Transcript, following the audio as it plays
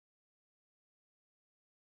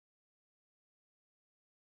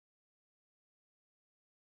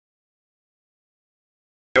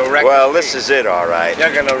wreck Well, this is it, all right.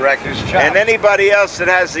 You're gonna wreck his shop. And anybody else that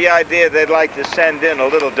has the idea they'd like to send in a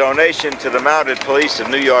little donation to the Mounted Police of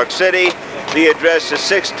New York City, the address is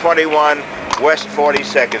 621 West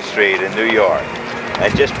 42nd Street in New York.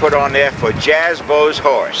 And just put on there for JAZZBEAUX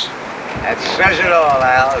horse. That says it all,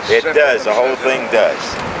 Al. It does, the whole thing does.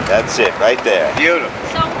 That's it, right there. Beautiful.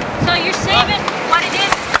 So you're saving what it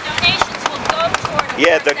is, the donations will go toward the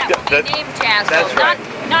horse that will be named JAZZBEAUX. That's right.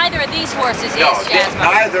 Neither of these horses is No, JAZZBEAUX.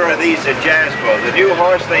 neither of these are JAZZBEAUX. The new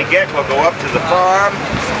horse they get will go up to the farm,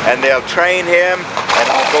 and they'll train him, and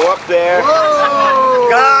I'll go up there. Whoa!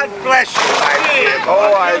 God bless you, my dear.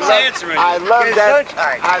 Oh, I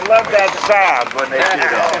love that sound when they do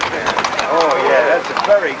that. Oh yeah, that's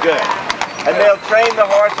very good. And they'll train the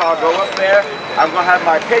horse. I'll go up there. I'm going to have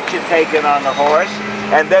my picture taken on the horse,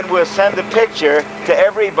 and then we'll send a picture to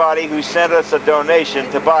everybody who sent us a donation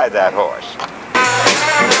to buy that horse.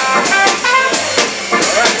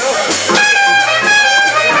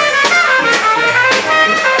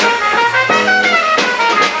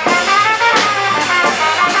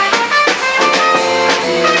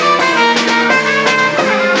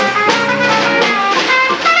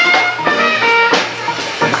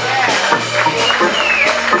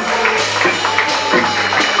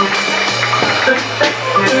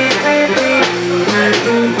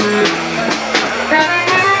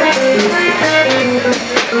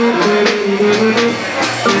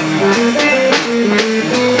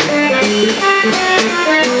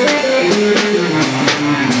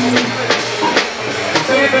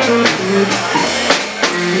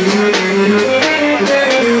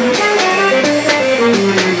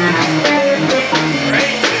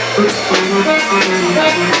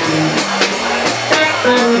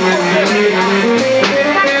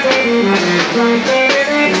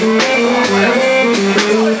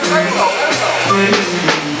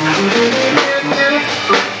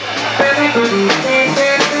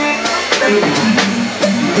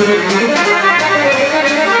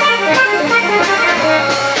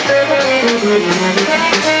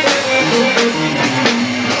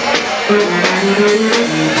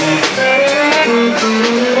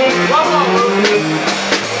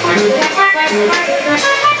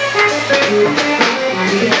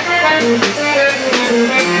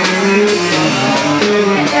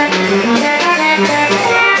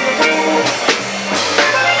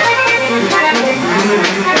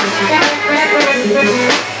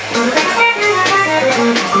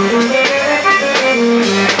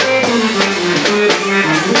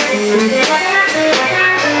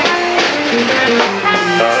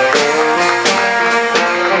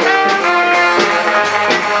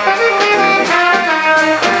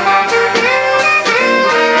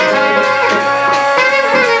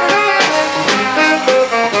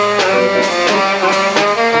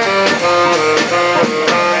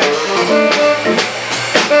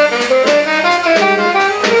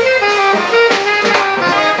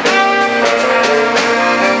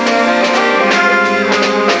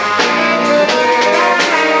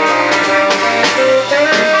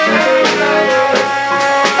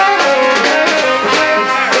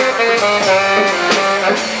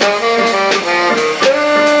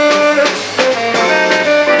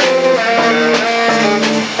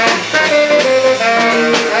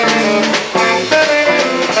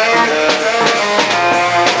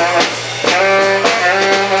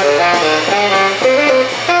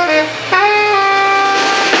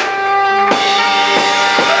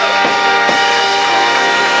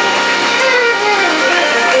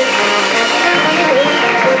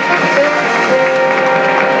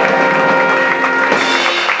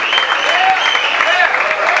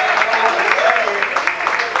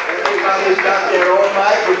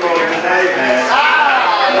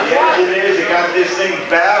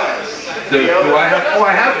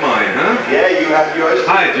 I have mine, huh? Yeah, you have yours.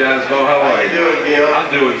 Hi, JAZZBEAUX. How are you? How you doing, Gil? I'm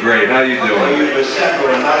doing great. How you doing? Well, you've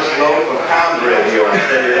assembled a nice loaf of pound bread here, I'll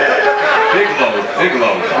tell you that. Big loaf, big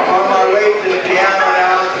loaf. I'm on my way to the piano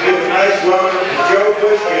now to give a nice welcome to Joe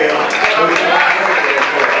Bushkin.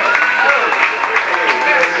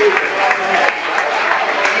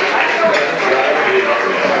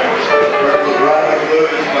 Purple Rider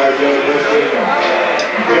Blues by Joe Bushkin.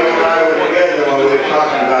 Joe and I were together while we were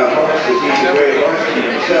talking about horses. He's a great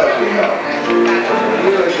horseman himself, you know.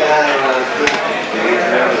 You were down around 50.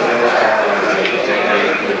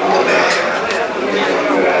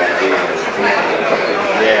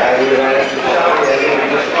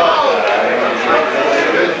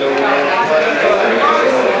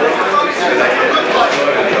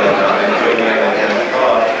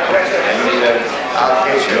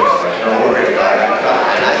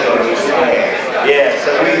 Yeah,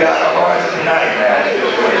 so we got a horse tonight,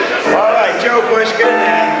 man.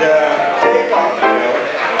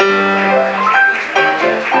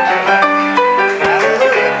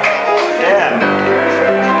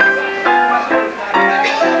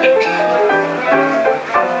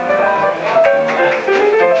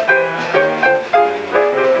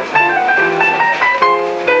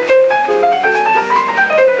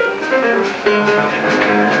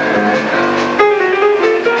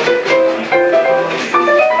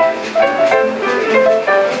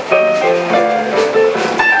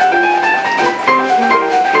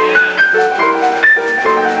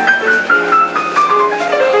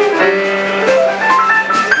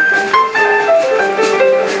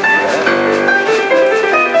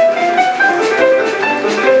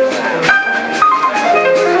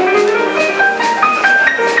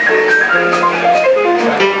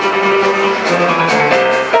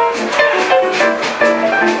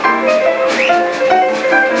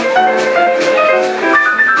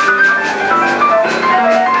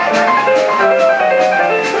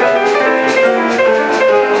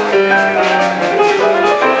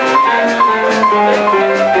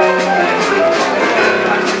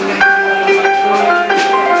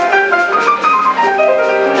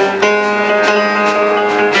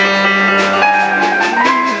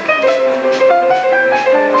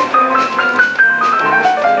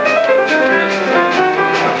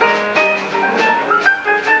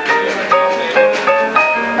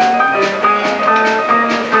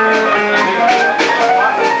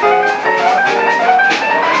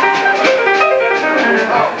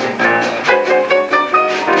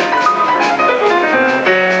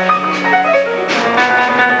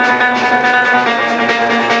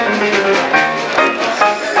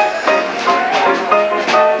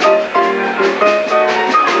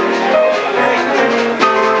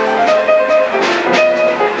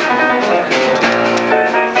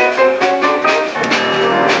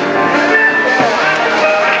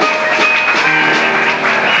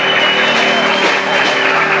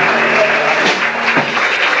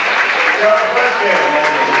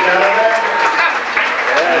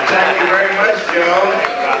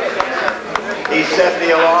 He set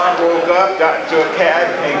the alarm, woke up, got into a cab,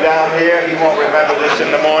 came down here. He won't remember this in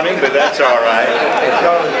the morning, but that's all right. It's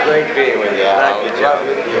always great being with you. Thank you,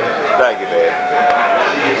 Joe.